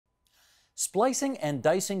Splicing and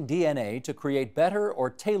dicing DNA to create better or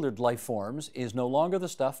tailored life forms is no longer the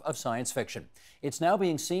stuff of science fiction. It's now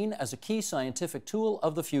being seen as a key scientific tool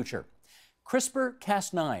of the future.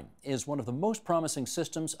 CRISPR-Cas9 is one of the most promising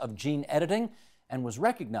systems of gene editing and was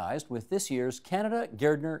recognized with this year's Canada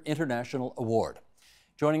Gairdner International Award.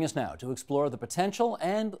 Joining us now to explore the potential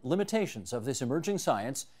and limitations of this emerging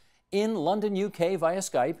science in London, UK via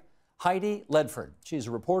Skype, Heidi Ledford. She's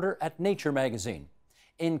a reporter at Nature magazine.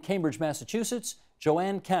 In Cambridge, Massachusetts,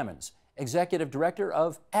 Joanne Cammons, Executive Director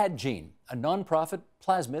of AdGene, a nonprofit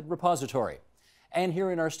plasmid repository. And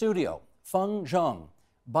here in our studio, Feng Zhang,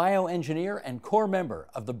 bioengineer and core member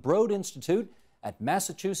of the Broad Institute at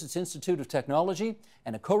Massachusetts Institute of Technology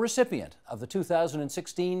and a co-recipient of the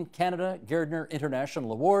 2016 Canada Gairdner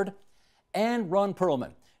International Award, and Ron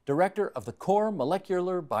Perlman, Director of the Core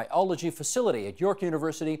Molecular Biology Facility at York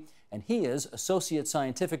University, and he is Associate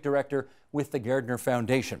Scientific Director with the Gairdner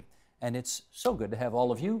Foundation. And it's so good to have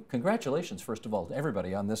all of you. Congratulations, first of all, to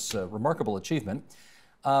everybody on this remarkable achievement.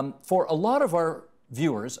 For a lot of our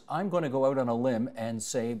viewers, I'm going to go out on a limb and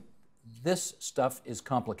say this stuff is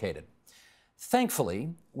complicated.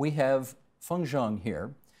 Thankfully, we have Feng Zhang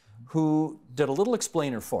here, who did a little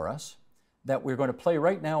explainer for us that we're going to play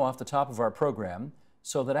right now off the top of our program,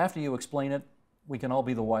 so that after you explain it, we can all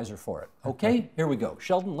be the wiser for it. Okay, here we go.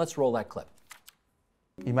 Sheldon, let's roll that clip.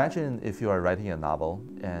 Imagine if you are writing a novel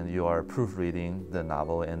and you are proofreading the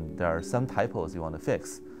novel and there are some typos you want to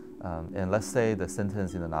fix. And let's say the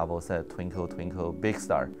sentence in the novel said, "Twinkle, twinkle, big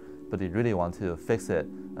star," but you really want to fix it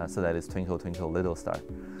so that it's "Twinkle, twinkle, little star."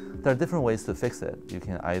 There are different ways to fix it. You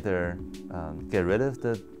can either get rid of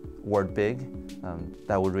the word big,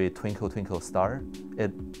 that would read "twinkle, twinkle, star."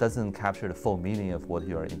 It doesn't capture the full meaning of what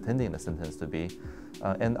you are intending the sentence to be.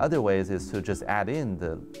 And other ways is to just add in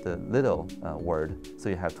the little word, so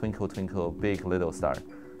you have "twinkle, twinkle, big, little star."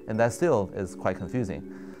 And that still is quite confusing.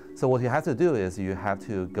 So what you have to do is you have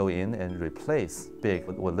to go in and replace big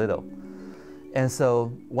with little. And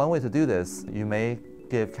so one way to do this, you may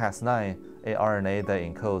give Cas9 a RNA that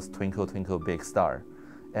encodes "twinkle, twinkle, big star."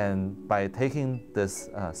 And by taking this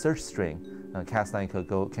search string, Cas9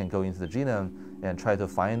 can go into the genome and try to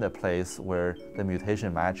find a place where the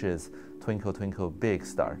mutation matches "twinkle, twinkle, big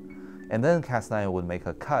star." And then Cas9 would make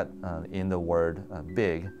a cut in the word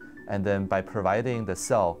big, and then by providing the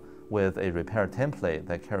cell with a repair template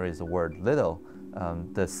that carries the word little,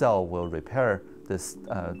 the cell will repair this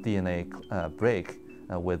DNA break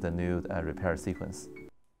with the new repair sequence.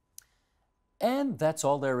 And that's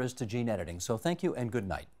all there is to gene editing. So thank you and good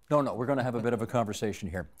night. No, we're going to have a bit of a conversation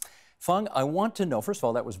here. Feng, I want to know, first of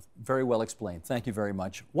all, that was very well explained. Thank you very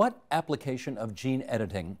much. What application of gene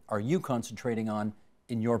editing are you concentrating on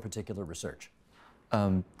in your particular research?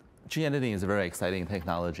 Gene editing is a very exciting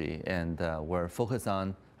technology, and we're focused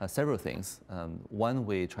on several things. One,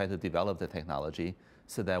 we try to develop the technology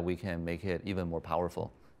so that we can make it even more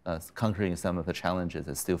powerful, conquering some of the challenges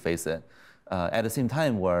that still face it. At the same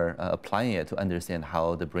time, we're applying it to understand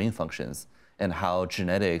how the brain functions and how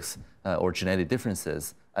genetics or genetic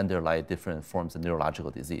differences underlie different forms of neurological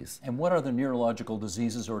disease. And what are the neurological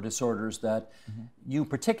diseases or disorders that you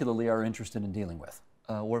particularly are interested in dealing with?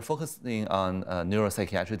 We're focusing on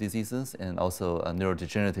neuropsychiatric diseases and also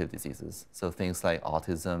neurodegenerative diseases. So things like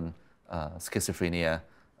autism, schizophrenia,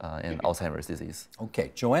 and Alzheimer's disease.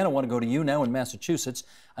 Okay, Joanne, I want to go to you now in Massachusetts,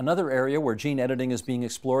 another area where gene editing is being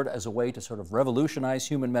explored as a way to sort of revolutionize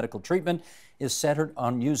human medical treatment is centered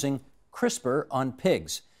on using CRISPR on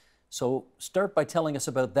pigs. So start by telling us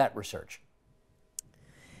about that research.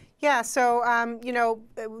 Yeah, so, you know,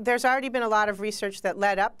 there's already been a lot of research that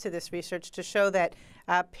led up to this research to show that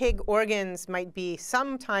pig organs might be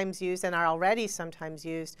sometimes used and are already sometimes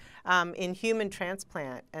used in human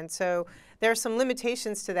transplant. And so there are some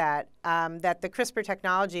limitations to that that the CRISPR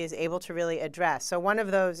technology is able to really address. So one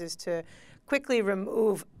of those is to quickly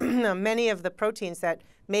remove many of the proteins that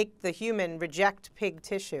make the human reject pig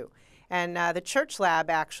tissue. And the Church Lab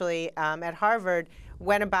actually at Harvard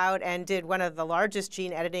went about and did one of the largest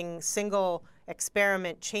gene editing single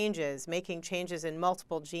experiment changes, making changes in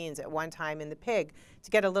multiple genes at one time in the pig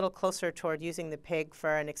to get a little closer toward using the pig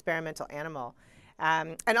for an experimental animal.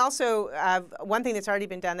 And also, one thing that's already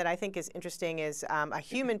been done that I think is interesting is a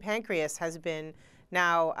human pancreas has been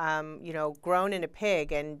now you know, grown in a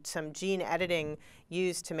pig, and some gene editing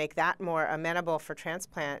used to make that more amenable for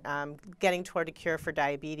transplant, getting toward a cure for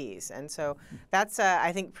diabetes. And so that's,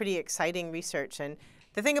 I think, pretty exciting research. And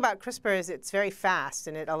the thing about CRISPR is it's very fast,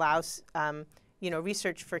 and it allows you know,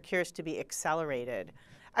 research for cures to be accelerated.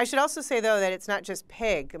 I should also say, though, that it's not just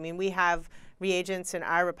pig. I mean, we have reagents in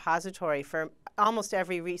our repository for almost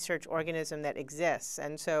every research organism that exists.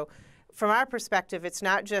 And so from our perspective, it's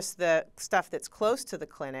not just the stuff that's close to the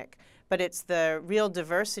clinic, but it's the real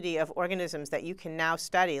diversity of organisms that you can now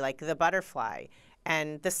study, like the butterfly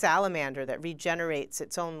and the salamander that regenerates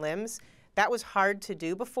its own limbs. That was hard to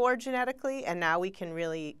do before genetically, and now we can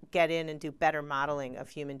really get in and do better modeling of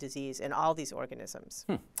human disease in all these organisms.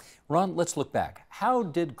 Ron, let's look back. How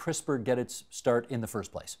did CRISPR get its start in the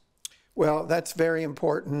first place? Well, that's a very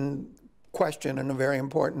important question and a very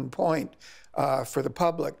important point for the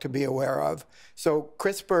public to be aware of. So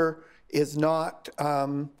CRISPR is not,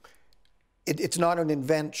 it's not an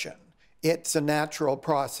invention. It's a natural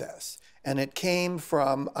process. And it came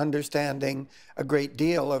from understanding a great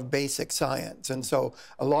deal of basic science. And so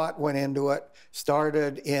a lot went into it.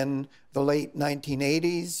 Started in the late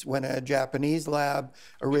 1980s when a Japanese lab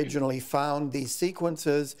originally found these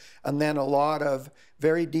sequences. And then a lot of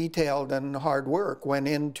very detailed and hard work went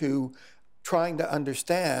into trying to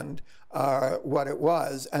understand what it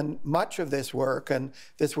was. And much of this work, and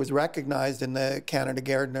this was recognized in the Canada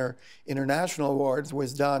Gairdner International Awards,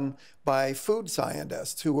 was done by food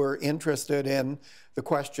scientists who were interested in the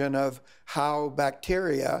question of how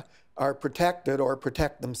bacteria are protected or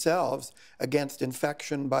protect themselves against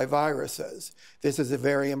infection by viruses. This is a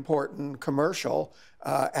very important commercial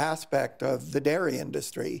aspect of the dairy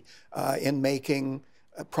industry in making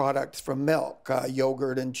products from milk,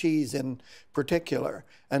 yogurt and cheese in particular.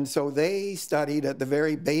 And so they studied at the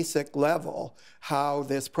very basic level how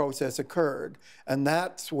this process occurred. And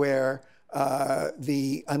that's where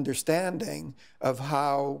the understanding of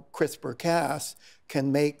how CRISPR-Cas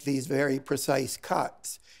can make these very precise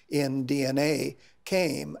cuts in DNA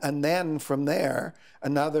came. And then from there,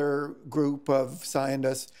 another group of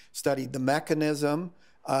scientists studied the mechanism,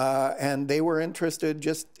 and they were interested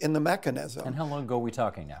just in the mechanism. And how long ago are we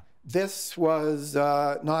talking now? This was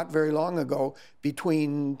not very long ago,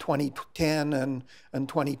 between 2010 and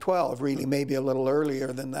 2012, really, maybe a little earlier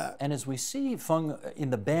than that. And as we see Fung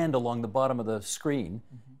in the band along the bottom of the screen,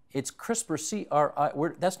 it's CRISPR, C-R-I,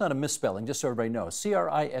 that's not a misspelling, just so everybody knows,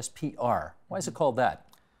 C-R-I-S-P-R. Why is it called that?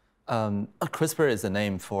 CRISPR is a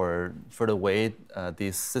name for the way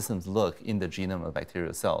these systems look in the genome of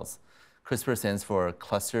bacterial cells. CRISPR stands for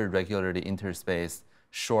Clustered Regularly Interspaced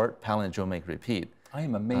Short Palindromic Repeat. I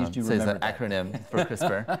am amazed you so remember it's an acronym for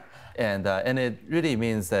CRISPR. And it really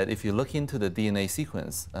means that if you look into the DNA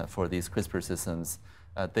sequence for these CRISPR systems,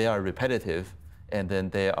 they are repetitive, and then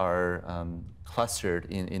they are clustered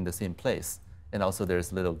in the same place. And also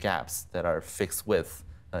there's little gaps that are fixed width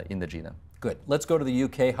in the genome. Good. Let's go to the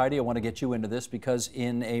UK. Heidi, I want to get you into this because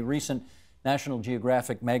in a recent National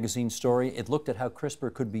Geographic magazine story, it looked at how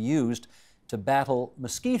CRISPR could be used to battle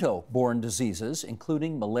mosquito-borne diseases,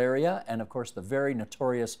 including malaria and, of course, the very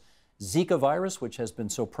notorious Zika virus, which has been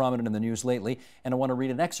so prominent in the news lately. And I want to read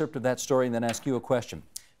an excerpt of that story and then ask you a question.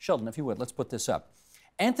 Sheldon, if you would, let's put this up.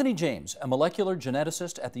 Anthony James, a molecular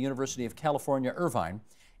geneticist at the University of California, Irvine,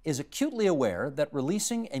 is acutely aware that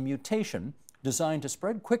releasing a mutation designed to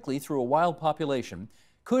spread quickly through a wild population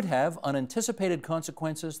could have unanticipated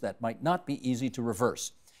consequences that might not be easy to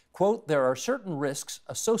reverse. Quote, there are certain risks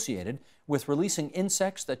associated with releasing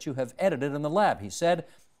insects that you have edited in the lab, he said,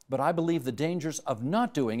 but I believe the dangers of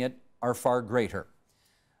not doing it are far greater.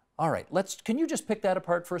 All right, can you just pick that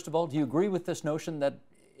apart first of all? Do you agree with this notion that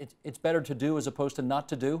it's better to do as opposed to not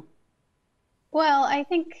to do? Well, I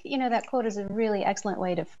think, that quote is a really excellent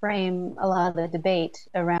way to frame a lot of the debate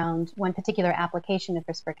around one particular application of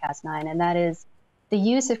CRISPR-Cas9, and that is the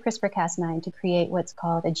use of CRISPR-Cas9 to create what's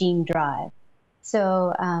called a gene drive.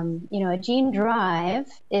 So, a gene drive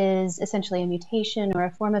is essentially a mutation or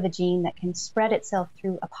a form of a gene that can spread itself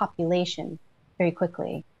through a population very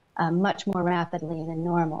quickly, much more rapidly than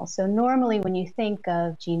normal. So normally when you think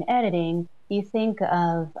of gene editing, you think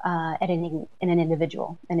of editing in an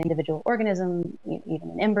individual organism,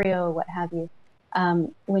 even an embryo, what have you.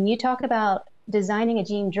 When you talk about designing a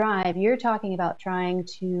gene drive, you're talking about trying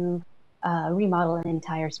to remodel an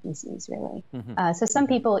entire species, really. So some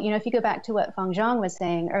people, if you go back to what Feng Zhang was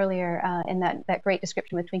saying earlier in that great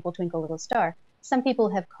description with Twinkle, Twinkle, Little Star, some people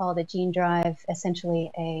have called a gene drive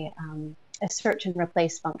essentially a search and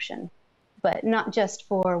replace function, but not just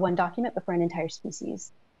for one document, but for an entire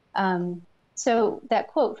species. So that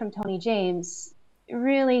quote from Tony James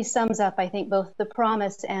really sums up, I think, both the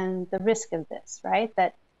promise and the risk of this, right?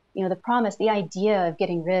 That the promise, the idea of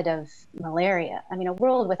getting rid of malaria. I mean, a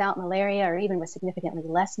world without malaria or even with significantly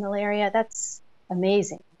less malaria, that's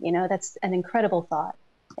amazing. That's an incredible thought.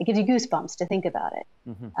 It gives you goosebumps to think about it.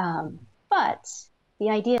 But the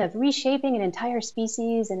idea of reshaping an entire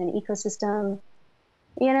species and an ecosystem,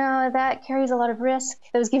 that carries a lot of risk.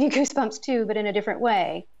 Those give you goosebumps too, but in a different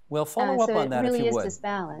way. Well, follow up so on that if you would. it really is this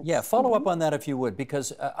balance. Yeah, follow up on that if you would,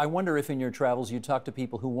 because I wonder if in your travels you talk to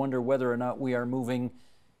people who wonder whether or not we are moving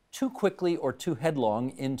too quickly or too headlong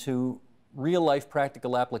into real-life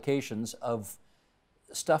practical applications of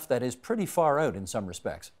stuff that is pretty far out in some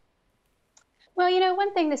respects. Well,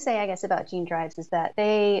 one thing to say, I guess, about gene drives is that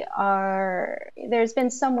there's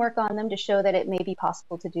been some work on them to show that it may be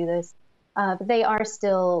possible to do this, but they are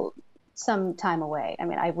still some time away. I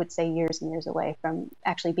mean, I would say years and years away from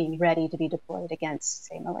actually being ready to be deployed against,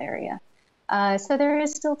 say, malaria. So there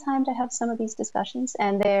is still time to have some of these discussions,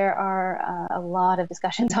 and there are a lot of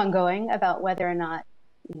discussions ongoing about whether or not,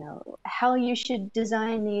 how you should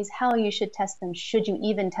design these, how you should test them, should you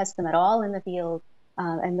even test them at all in the field,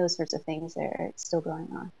 and those sorts of things are still going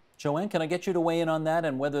on. Joanne, can I get you to weigh in on that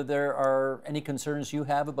and whether there are any concerns you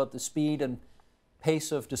have about the speed and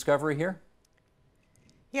pace of discovery here?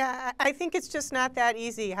 Yeah, I think it's just not that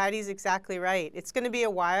easy. Heidi's exactly right. It's going to be a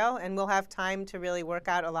while, and we'll have time to really work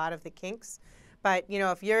out a lot of the kinks. But,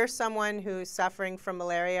 if you're someone who's suffering from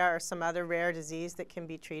malaria or some other rare disease that can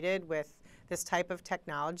be treated with this type of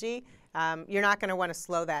technology, you're not going to want to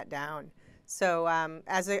slow that down. So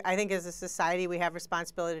I think as a society, we have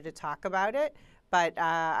responsibility to talk about it. But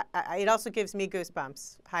it also gives me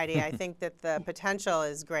goosebumps, Heidi. I think that the potential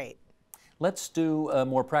is great. Let's do a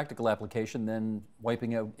more practical application than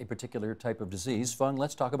wiping out a particular type of disease. Fung,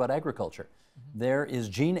 let's talk about agriculture. There is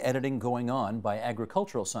gene editing going on by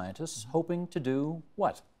agricultural scientists hoping to do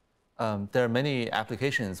what? There are many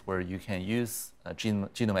applications where you can use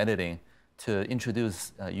genome editing to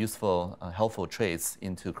introduce useful, helpful traits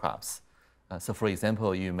into crops. So for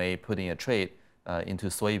example, you may put in a trait into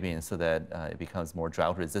soybeans so that it becomes more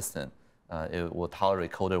drought resistant. It will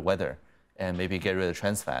tolerate colder weather, and maybe get rid of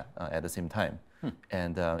trans fat at the same time.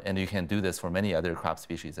 And you can do this for many other crop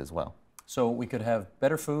species as well. So we could have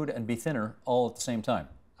better food and be thinner all at the same time.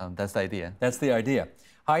 That's the idea. That's the idea.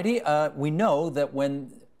 Heidi, we know that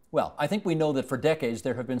I think we know that for decades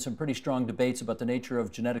there have been some pretty strong debates about the nature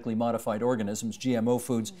of genetically modified organisms, GMO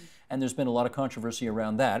foods, and there's been a lot of controversy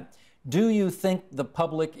around that. Do you think the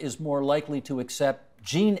public is more likely to accept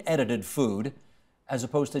gene-edited food as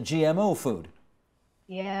opposed to GMO food?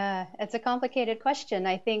 Yeah, it's a complicated question.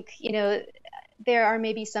 I think, there are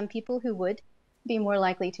maybe some people who would be more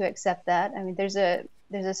likely to accept that. I mean, there's a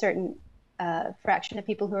certain fraction of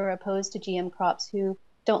people who are opposed to GM crops who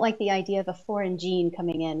don't like the idea of a foreign gene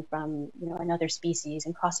coming in from, another species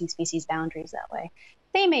and crossing species boundaries that way.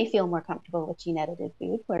 They may feel more comfortable with gene-edited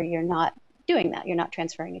food where you're not doing that. You're not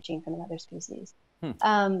transferring a gene from another species.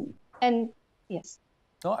 And yes.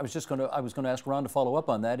 No, I was going to ask Ron to follow up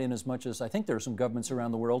on that, in as much as I think there are some governments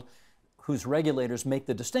around the world whose regulators make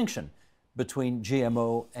the distinction between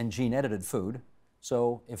GMO and gene-edited food.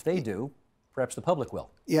 So if they do, perhaps the public will.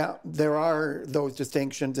 Yeah, there are those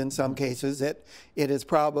distinctions in some cases. It is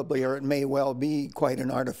probably, or it may well be, quite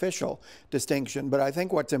an artificial distinction. But I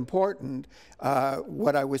think what's important,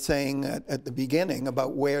 what I was saying at the beginning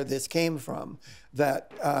about where this came from,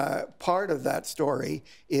 that part of that story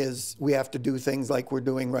is we have to do things like we're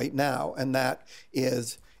doing right now, and that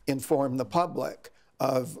is inform the public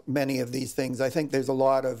of many of these things. I think there's a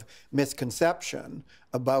lot of misconception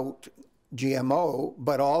about GMO,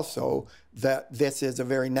 but also that this is a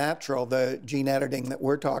very natural, the gene editing that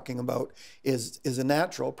we're talking about is a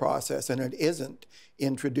natural process, and it isn't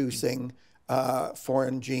introducing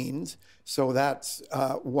foreign genes. So that's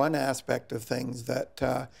one aspect of things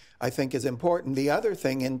that I think is important. The other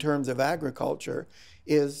thing in terms of agriculture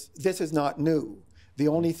is this is not new. The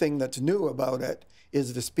only thing that's new about it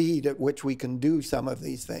is the speed at which we can do some of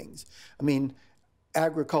these things. I mean,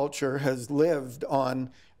 agriculture has lived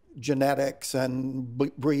on genetics and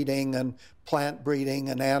breeding and plant breeding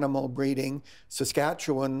and animal breeding.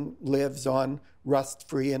 Saskatchewan lives on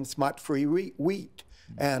rust-free and smut-free wheat.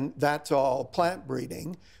 And that's all plant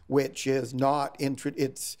breeding, which is not,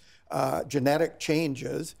 it's genetic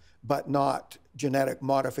changes, but not genetic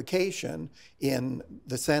modification in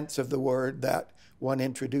the sense of the word that one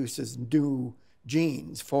introduces new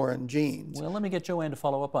genes, foreign genes. Well, let me get Joanne to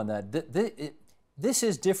follow up on that. This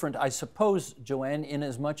is different, I suppose, Joanne, in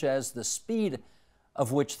as much as the speed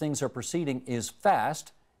of which things are proceeding is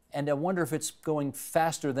fast, and I wonder if it's going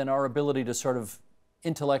faster than our ability to sort of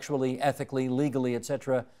intellectually, ethically, legally, et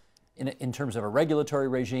cetera, in terms of a regulatory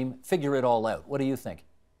regime, figure it all out. What do you think?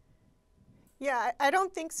 Yeah, I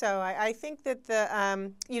don't think so. I think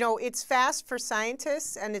that it's fast for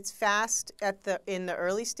scientists and it's fast in the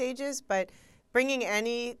early stages, but bringing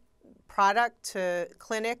any product to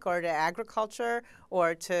clinic or to agriculture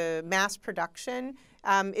or to mass production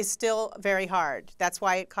is still very hard. That's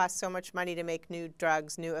why it costs so much money to make new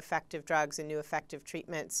drugs, new effective drugs, and new effective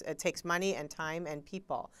treatments. It takes money and time and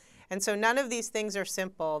people. And so none of these things are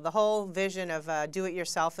simple. The whole vision of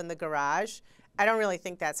do-it-yourself in the garage, I don't really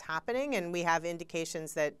think that's happening, and we have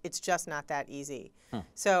indications that it's just not that easy.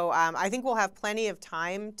 So I think we'll have plenty of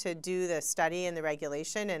time to do the study and the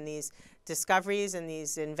regulation, and these discoveries and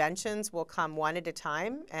these inventions will come one at a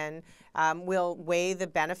time, and we'll weigh the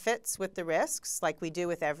benefits with the risks, like we do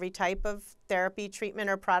with every type of therapy, treatment,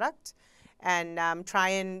 or product, and try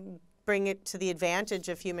and bring it to the advantage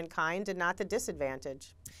of humankind and not the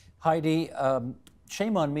disadvantage. Heidi,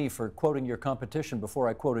 shame on me for quoting your competition before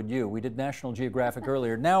I quoted you. We did National Geographic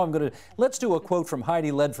earlier. Now let's do a quote from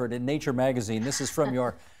Heidi Ledford in Nature magazine. This is from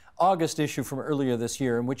your August issue from earlier this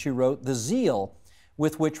year, in which you wrote, "The zeal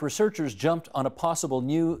with which researchers jumped on a possible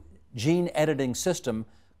new gene editing system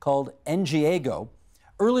called NGAGO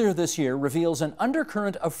earlier this year reveals an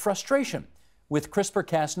undercurrent of frustration with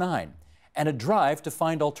CRISPR-Cas9 and a drive to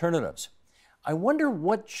find alternatives." I wonder,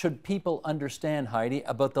 what should people understand, Heidi,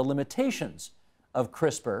 about the limitations of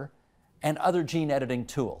CRISPR and other gene editing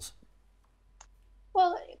tools?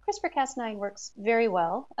 Well, CRISPR-Cas9 works very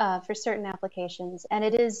well for certain applications, and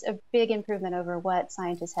it is a big improvement over what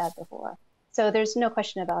scientists had before. So there's no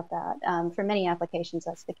question about that. For many applications,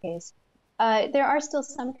 that's the case. There are still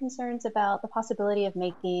some concerns about the possibility of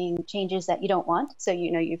making changes that you don't want. So,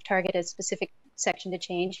 you've targeted a specific section to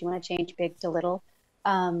change. You want to change big to little,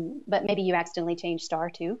 but maybe you accidentally change star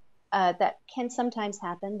too. That can sometimes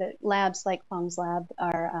happen, but labs like Feng's lab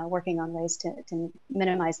are working on ways to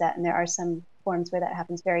minimize that, and there are some forms where that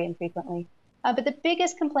happens very infrequently. But the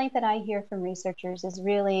biggest complaint that I hear from researchers is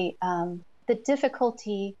really the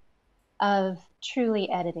difficulty of truly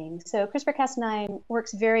editing. So CRISPR-Cas9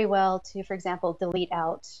 works very well to, for example, delete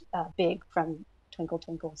out big from twinkle,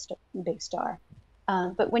 twinkle, big star.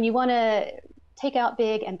 But when you want to take out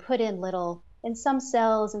big and put in little, in some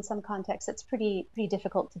cells, in some contexts, it's pretty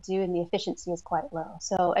difficult to do, and the efficiency is quite low.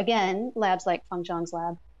 So again, labs like Feng Zhang's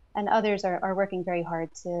lab and others are working very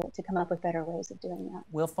hard to come up with better ways of doing that.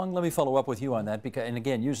 Well, Feng, let me follow up with you on that, because, and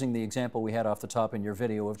again, using the example we had off the top in your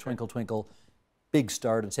video of twinkle, twinkle, big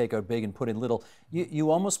star to take out big and put in little,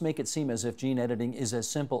 you almost make it seem as if gene editing is as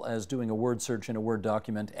simple as doing a word search in a Word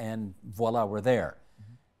document and voila, we're there.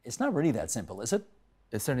 It's not really that simple, is it?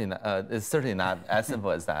 It's certainly not as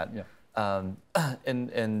simple as that. Yeah.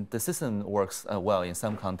 And the system works well in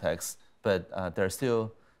some contexts, but there are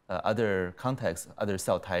still other contexts, other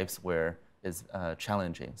cell types where it's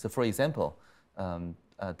challenging. So for example,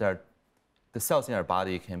 the cells in our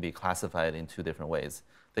body can be classified in two different ways.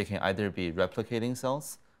 They can either be replicating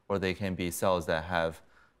cells, or they can be cells that have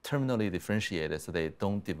terminally differentiated, so they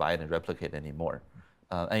don't divide and replicate anymore.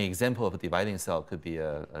 An example of a dividing cell could be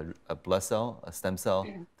a blood cell, a stem cell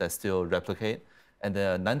that still replicate, and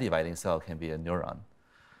a non-dividing cell can be a neuron.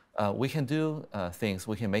 We can do things,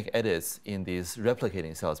 we can make edits in these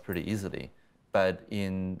replicating cells pretty easily, but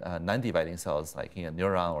in non-dividing cells, like in a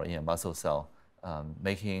neuron or in a muscle cell,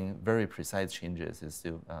 making very precise changes is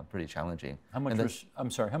still pretty challenging. How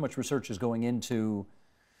much research is going into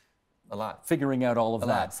a lot figuring out all of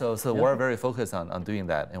that? So we're very focused on doing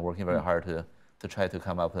that and working very hard to try to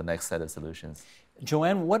come up with the next set of solutions.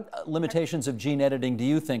 Joanne, what limitations of gene editing do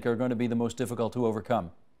you think are going to be the most difficult to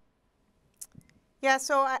overcome? Yeah,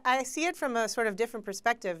 so I see it from a sort of different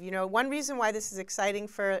perspective. One reason why this is exciting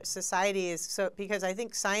for society is because I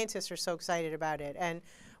think scientists are so excited about it. And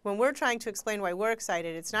when we're trying to explain why we're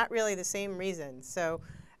excited, it's not really the same reason. So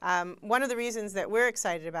one of the reasons that we're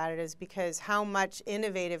excited about it is because how much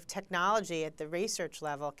innovative technology at the research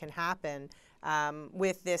level can happen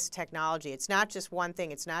with this technology. It's not just one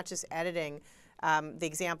thing. It's not just editing. The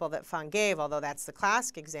example that Feng gave, although that's the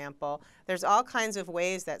classic example, there's all kinds of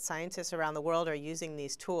ways that scientists around the world are using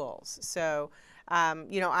these tools. So,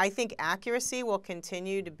 I think accuracy will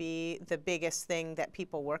continue to be the biggest thing that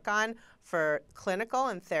people work on for clinical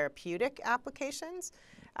and therapeutic applications.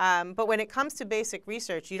 But when it comes to basic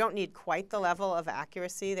research, you don't need quite the level of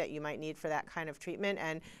accuracy that you might need for that kind of treatment,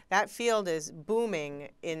 and that field is booming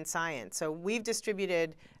in science. So we've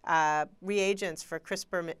distributed reagents for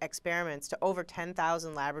CRISPR experiments to over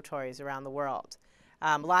 10,000 laboratories around the world.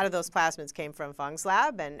 A lot of those plasmids came from Feng's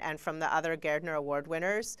lab and from the other Gardner Award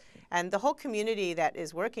winners. And the whole community that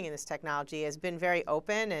is working in this technology has been very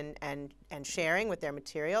open and sharing with their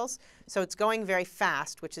materials. So it's going very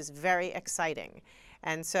fast, which is very exciting.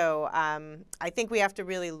 And so I think we have to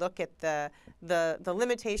really look at the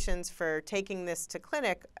limitations for taking this to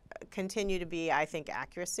clinic continue to be, I think,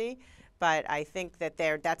 accuracy. but I think that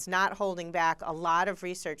that's not holding back a lot of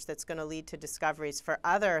research that's going to lead to discoveries for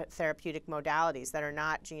other therapeutic modalities that are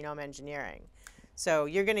not genome engineering. So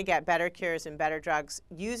you're going to get better cures and better drugs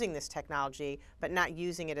using this technology, but not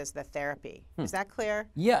using it as the therapy. Is that clear?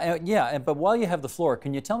 Yeah, but while you have the floor,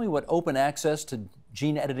 can you tell me what open access to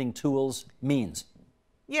gene editing tools means?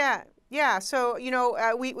 Yeah. So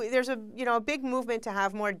there's a big movement to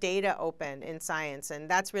have more data open in science, and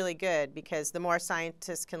that's really good because the more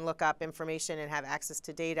scientists can look up information and have access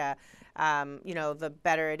to data, the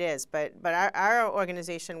better it is. But our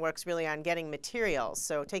organization works really on getting materials,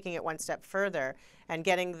 so taking it one step further and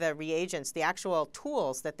getting the reagents, the actual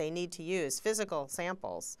tools that they need to use, physical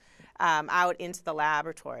samples, out into the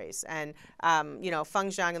laboratories. And Feng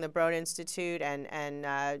Zhang and the Broad Institute and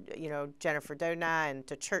Jennifer Doudna and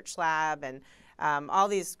the Church Lab and all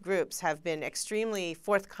these groups have been extremely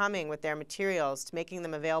forthcoming with their materials to making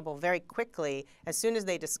them available very quickly as soon as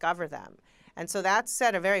they discover them. And so that's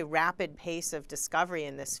set a very rapid pace of discovery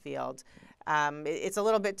in this field. It's a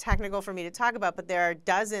little bit technical for me to talk about, but there are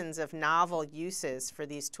dozens of novel uses for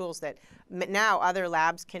these tools that now other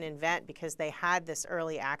labs can invent because they had this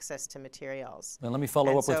early access to materials. Now let me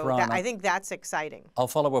follow up with Ron. I think that's exciting. I'll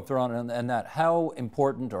follow up with Ron on that. How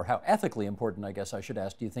important, or how ethically important, I guess I should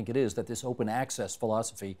ask, do you think it is that this open access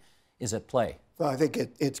philosophy is at play? Well, I think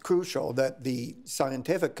it's crucial that the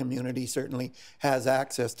scientific community certainly has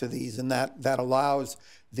access to these, and that allows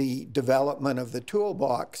the development of the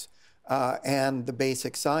toolbox and the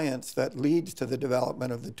basic science that leads to the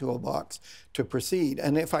development of the toolbox to proceed.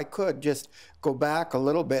 And if I could just go back a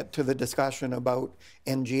little bit to the discussion about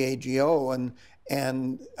NGAGO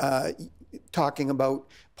and talking about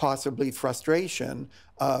possibly frustration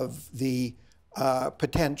of the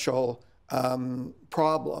potential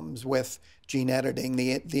problems with gene editing,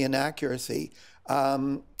 the inaccuracy.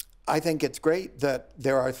 I think it's great that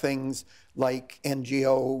there are things like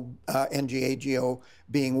NGAGO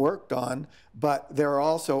being worked on, but there are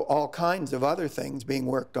also all kinds of other things being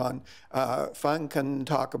worked on. Feng can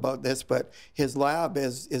talk about this, but his lab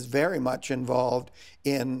is very much involved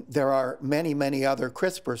in, there are many, many other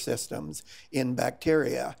CRISPR systems in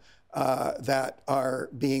bacteria that are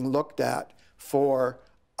being looked at for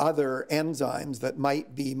other enzymes that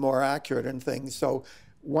might be more accurate in things. So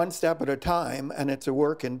one step at a time, and it's a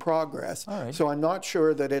work in progress. All right. So I'm not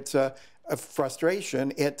sure that it's a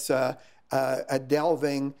frustration. It's a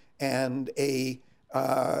delving and a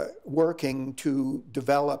working to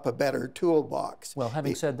develop a better toolbox. Well,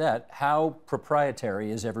 having said that, how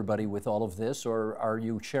proprietary is everybody with all of this, or are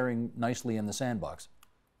you sharing nicely in the sandbox?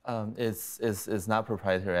 It's not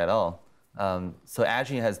proprietary at all. So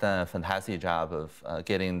Agene has done a fantastic job of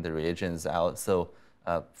getting the reagents out. So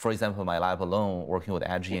for example, my lab alone, working with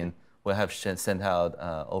Agene, we have sent out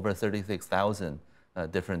over 36,000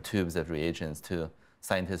 different tubes of reagents to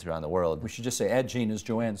scientists around the world. We should just say Agene is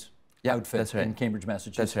Joanne's outfit that's right. in Cambridge,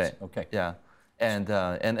 Massachusetts. That's right. Okay. Yeah,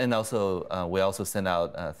 and also we also send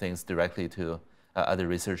out things directly to other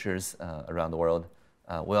researchers around the world.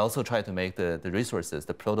 We also try to make the resources,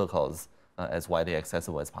 the protocols, as widely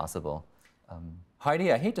accessible as possible.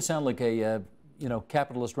 Heidi, I hate to sound like a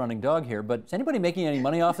capitalist running dog here, but is anybody making any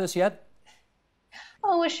money off this yet?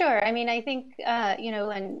 Oh, well, sure. I mean, I think,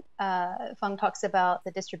 when Feng talks about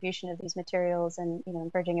the distribution of these materials and,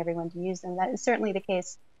 encouraging everyone to use them, that is certainly the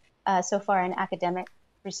case so far in academic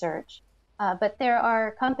research. But there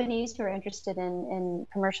are companies who are interested in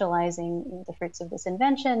commercializing the fruits of this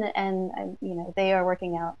invention, and, they are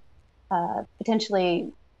working out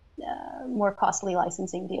potentially more costly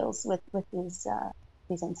licensing deals with these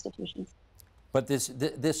institutions. But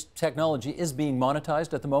this technology is being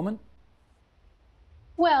monetized at the moment?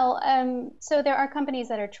 Well, so there are companies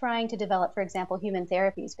that are trying to develop, for example, human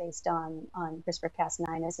therapies based on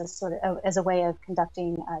CRISPR-Cas9 as a way of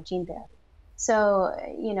conducting gene therapy. So,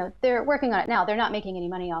 they're working on it now. They're not making any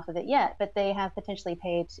money off of it yet, but they have potentially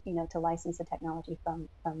paid, to license the technology from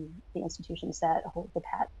the institutions that hold the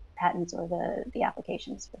patents or the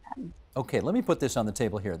applications for patents. Okay, let me put this on the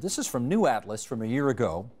table here. This is from New Atlas from a year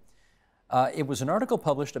ago. It was an article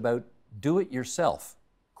published about do-it-yourself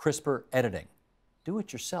CRISPR editing.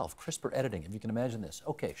 Do-it-yourself CRISPR editing, if you can imagine this.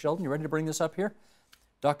 Okay, Sheldon, you ready to bring this up here?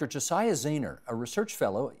 Dr. Josiah Zahner, a research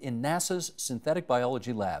fellow in NASA's synthetic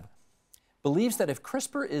biology lab, believes that if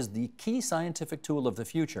CRISPR is the key scientific tool of the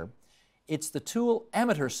future, it's the tool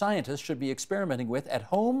amateur scientists should be experimenting with at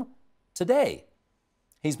home today.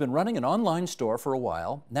 He's been running an online store for a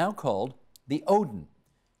while, now called the Odin,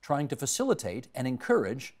 trying to facilitate and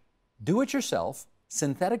encourage do-it-yourself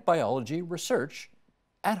synthetic biology research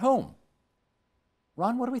at home.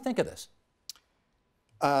 Ron, what do we think of this?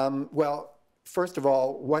 Well, first of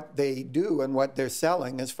all, what they do and what they're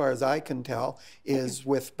selling, as far as I can tell, is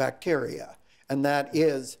with bacteria. And that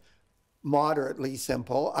is moderately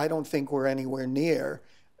simple. I don't think we're anywhere near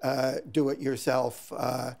do-it-yourself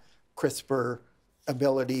CRISPR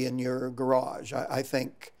ability in your garage. I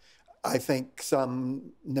think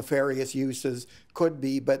some nefarious uses could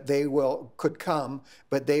come,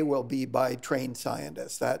 but they will be by trained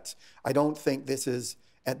scientists. I don't think this is,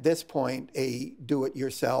 at this point, a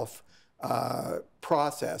do-it-yourself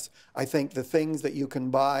process. I think the things that you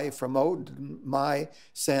can buy from Odin, my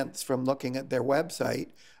sense from looking at their website,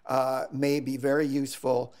 may be very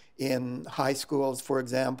useful in high schools, for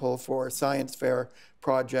example, for science fair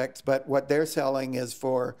projects, but what they're selling is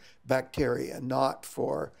for bacteria, not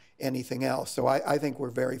for anything else. So I think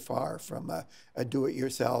we're very far from a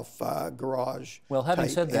do-it-yourself garage well, having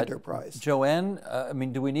type said that, enterprise. Joanne, I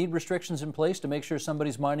mean, do we need restrictions in place to make sure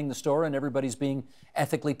somebody's minding the store and everybody's being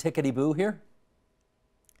ethically tickety-boo here?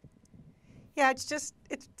 Yeah,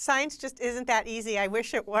 science just isn't that easy. I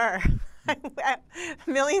wish it were.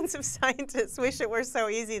 Millions of scientists wish it were so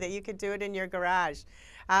easy that you could do it in your garage.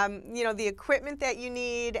 You know, the equipment that you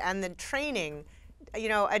need and the training, you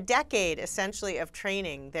know, a decade essentially of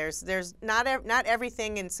training. There's not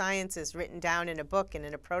everything in science is written down in a book and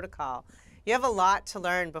in a protocol. You have a lot to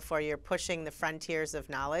learn before you're pushing the frontiers of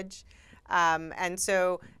knowledge. And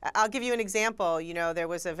so I'll give you an example. You know, there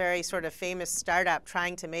was a very sort of famous startup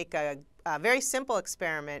trying to make a very simple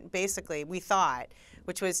experiment, basically, we thought,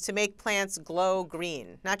 which was to make plants glow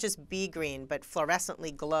green, not just be green, but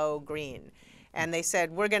fluorescently glow green. And they said,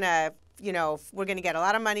 we're going to get a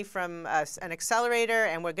lot of money from an accelerator,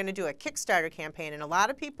 and we're going to do a Kickstarter campaign. And a lot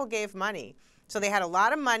of people gave money. So they had a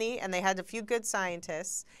lot of money, and they had a few good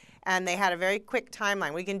scientists, and they had a very quick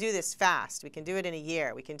timeline. We can do this fast. We can do it in a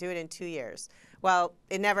year. We can do it in 2 years. Well,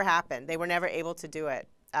 it never happened. They were never able to do it.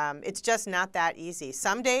 It's just not that easy.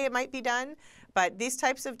 Someday it might be done, but these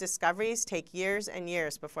types of discoveries take years and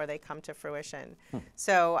years before they come to fruition.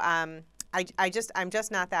 So I'm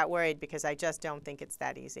just not that worried, because I just don't think it's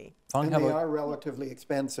that easy. And they are relatively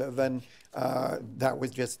expensive, and that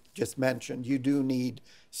was just mentioned. You do need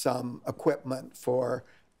some equipment for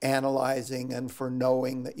analyzing and for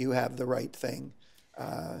knowing that you have the right thing.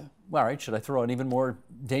 All right, should I throw an even more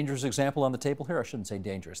dangerous example on the table here? I shouldn't say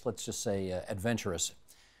dangerous, let's just say adventurous.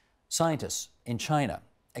 Scientists in China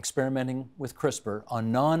experimenting with CRISPR on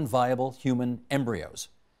non-viable human embryos.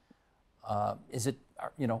 Is it,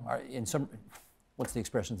 you know, what's the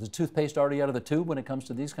expression? Is the toothpaste already out of the tube when it comes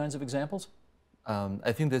to these kinds of examples?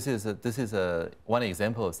 I think this is one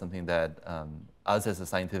example of something that us as a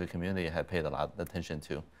scientific community have paid a lot of attention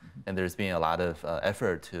to, and there's been a lot of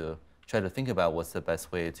effort to try to think about what's the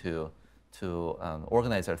best way to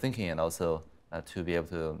organize our thinking, and also to be able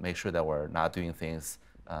to make sure that we're not doing things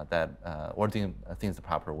we're doing things the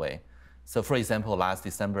proper way. So, for example, last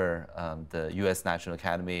December, the U.S. National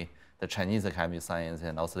Academy, the Chinese Academy of Science,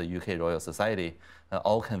 and also the UK Royal Society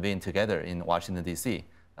all convened together in Washington, D.C.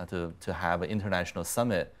 To have an international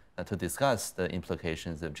summit to discuss the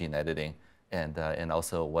implications of gene editing and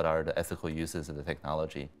also what are the ethical uses of the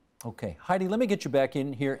technology. Okay, Heidi, let me get you back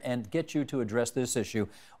in here and get you to address this issue.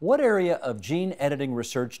 What area of gene editing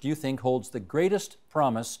research do you think holds the greatest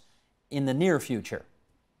promise in the near future?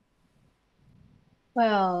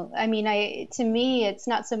 Well, I mean, to me, it's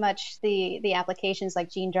not so much the applications like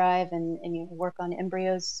gene drive and you work on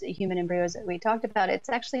embryos, human embryos that we talked about. It's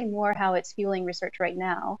actually more how it's fueling research right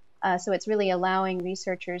now. So it's really allowing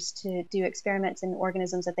researchers to do experiments in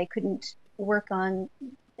organisms that they couldn't work on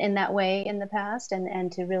in that way in the past,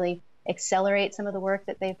 and to really accelerate some of the work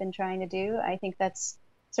that they've been trying to do. I think that's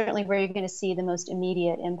certainly where you're going to see the most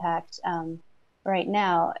immediate impact right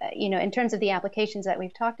now. You know, in terms of the applications that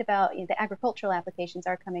we've talked about, the agricultural applications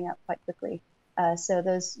are coming up quite quickly. So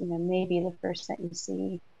those, may be the first that you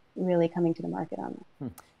see really coming to the market on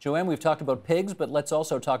that. Joanne, we've talked about pigs, but let's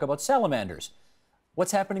also talk about salamanders.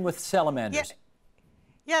 What's happening with salamanders?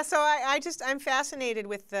 Yeah, so I'm fascinated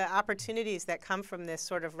with the opportunities that come from this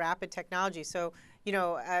sort of rapid technology. So,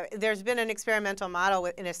 there's been an experimental model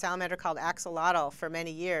in a salamander called axolotl for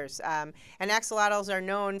many years. And axolotls are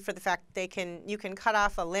known for the fact that you can cut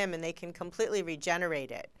off a limb and they can completely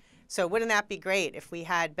regenerate it. So wouldn't that be great if we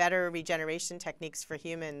had better regeneration techniques for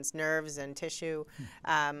humans, nerves and tissue,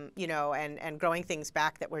 and growing things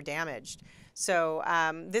back that were damaged. So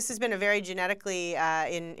this has been a very genetically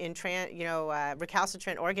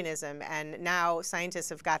recalcitrant organism, and now scientists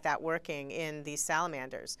have got that working in these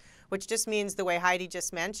salamanders, which just means, the way Heidi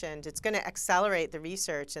just mentioned, it's going to accelerate the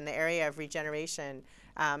research in the area of regeneration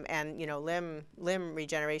and limb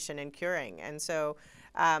regeneration and curing. And so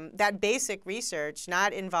that basic research,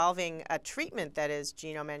 not involving a treatment that is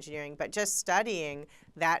genome engineering, but just studying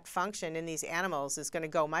that function in these animals is going to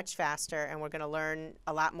go much faster, and we're going to learn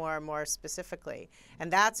a lot more and more specifically.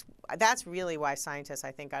 And that's really why scientists,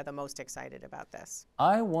 I think, are the most excited about this.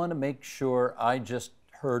 I want to make sure I just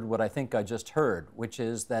heard what I think I just heard, which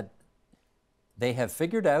is that they have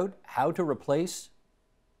figured out how to replace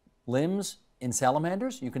limbs in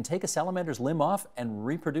salamanders. You can take a salamander's limb off and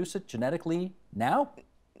reproduce it genetically now?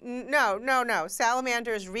 No.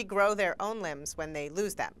 Salamanders regrow their own limbs when they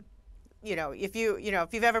lose them. If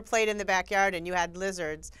you've ever played in the backyard and you had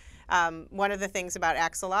lizards, one of the things about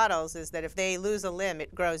axolotls is that if they lose a limb,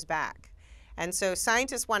 it grows back. And so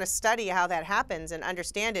scientists want to study how that happens and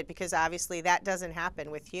understand it, because obviously that doesn't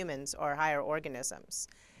happen with humans or higher organisms.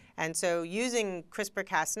 And so using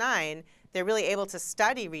CRISPR-Cas9, they're really able to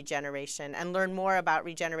study regeneration and learn more about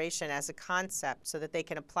regeneration as a concept so that they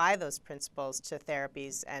can apply those principles to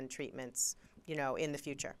therapies and treatments, in the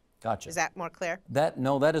future. Gotcha. Is that more clear?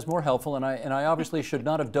 No, that is more helpful, and I obviously should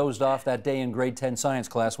not have dozed off that day in grade 10 science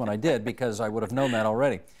class when I did, because I would have known that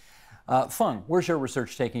already. Feng, where's your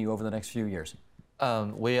research taking you over the next few years?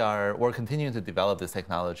 We're continuing to develop this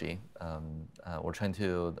technology. We're trying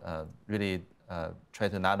to really try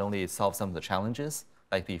to not only solve some of the challenges,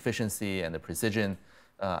 like the efficiency and the precision,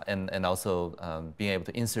 and also being able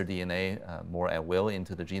to insert DNA more at will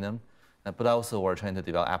into the genome, but also we're trying to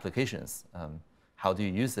develop applications. How do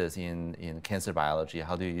you use this in cancer biology?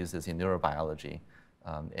 How do you use this in neurobiology?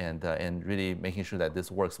 And really making sure that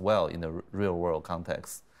this works well in the real world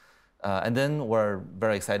context. And then we're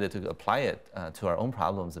very excited to apply it to our own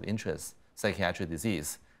problems of interest, psychiatric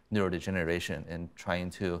disease, neurodegeneration, and trying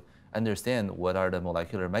to understand what are the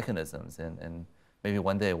molecular mechanisms. And maybe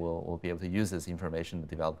one day we'll be able to use this information to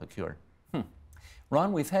develop a cure.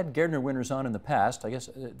 Ron, we've had Gardner winners on in the past. I guess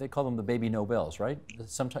they call them the baby Nobels, right?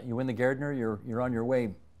 Sometimes you win the Gardner, you're on your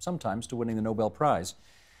way sometimes to winning the Nobel Prize.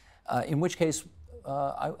 In which case,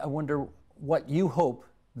 I wonder what you hope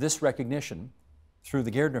this recognition through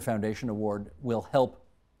the Gardner Foundation Award will help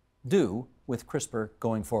do with CRISPR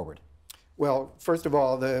going forward. Well, first of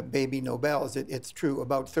all, the baby Nobels, it's true,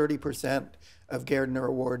 about 30% of Gardner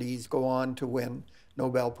awardees go on to win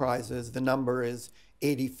Nobel Prizes. The number is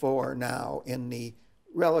 84 now in the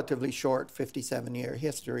relatively short 57-year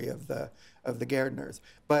history of the Gardners.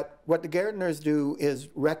 But what the Gardners do is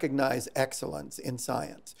recognize excellence in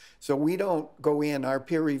science. So we don't go in, our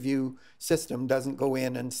peer review system doesn't go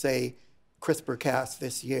in and say CRISPR-Cas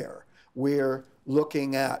this year. We're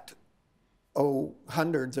looking at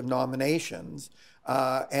hundreds of nominations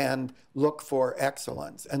and look for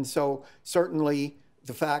excellence. And so certainly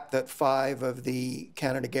the fact that 5 of the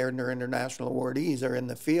Canada Gardner International awardees are in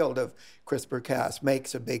the field of CRISPR-Cas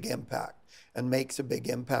makes a big impact. And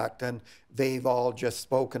they've all just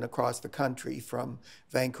spoken across the country from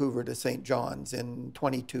Vancouver to St. John's in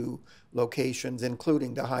 22 locations,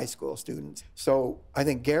 including to high school students. So I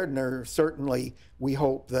think Gardner, certainly we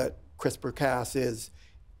hope that CRISPR-Cas is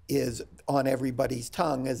on everybody's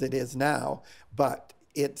tongue as it is now, but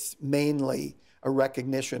it's mainly a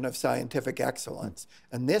recognition of scientific excellence.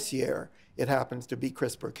 And this year, it happens to be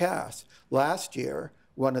CRISPR-Cas. Last year,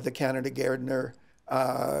 one of the Canada Gardner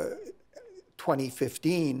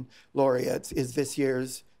 2015 laureates is this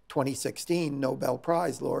year's 2016 Nobel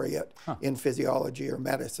Prize laureate in physiology or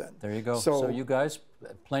medicine. There you go. So you guys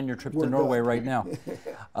plan your trip to Norway right now.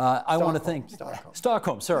 I want to thank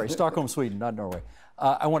Stockholm, Sweden, not Norway.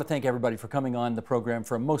 I want to thank everybody for coming on the program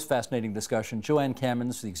for a most fascinating discussion. Joanne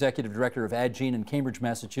Cammons, the Executive Director of AdGene in Cambridge,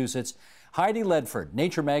 Massachusetts. Heidi Ledford,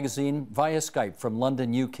 Nature Magazine, via Skype from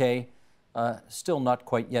London, UK. Still not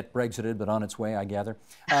quite yet Brexited, but on its way, I gather.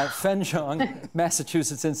 Fen Zhang,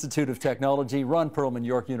 Massachusetts Institute of Technology. Ron Perlman,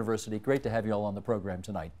 York University. Great to have you all on the program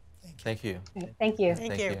tonight. Thank you. Thank you.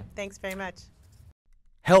 Thank you. Thanks very much.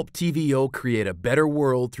 Help TVO create a better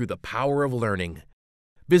world through the power of learning.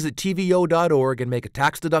 Visit TVO.org and make a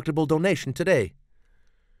tax-deductible donation today.